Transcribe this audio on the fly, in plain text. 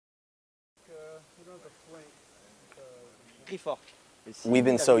We've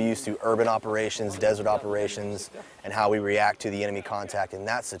been so used to urban operations, desert operations, and how we react to the enemy contact in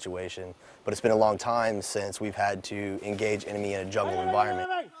that situation, but it's been a long time since we've had to engage enemy in a jungle environment.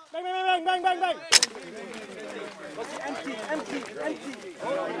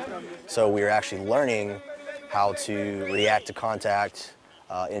 So we're actually learning how to react to contact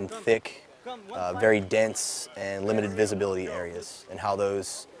in thick, very dense and limited visibility areas, and how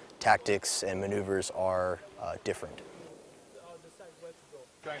those tactics and maneuvers are different.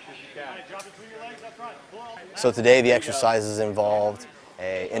 So today the exercises involved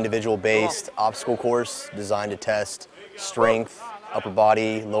an individual-based obstacle course designed to test strength, upper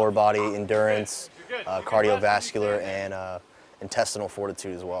body, lower body endurance, cardiovascular, and intestinal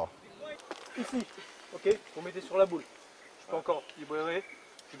fortitude as well.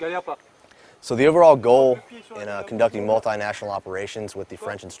 So the overall goal in conducting multinational operations with the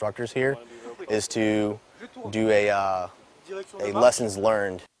French instructors here is to do a lessons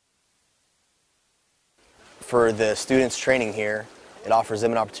learned. For the students training here, it offers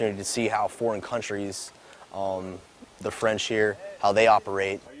them an opportunity to see how foreign countries, the French here, how they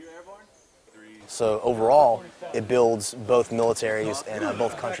operate. So overall, it builds both militaries and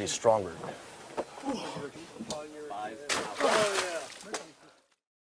both countries stronger.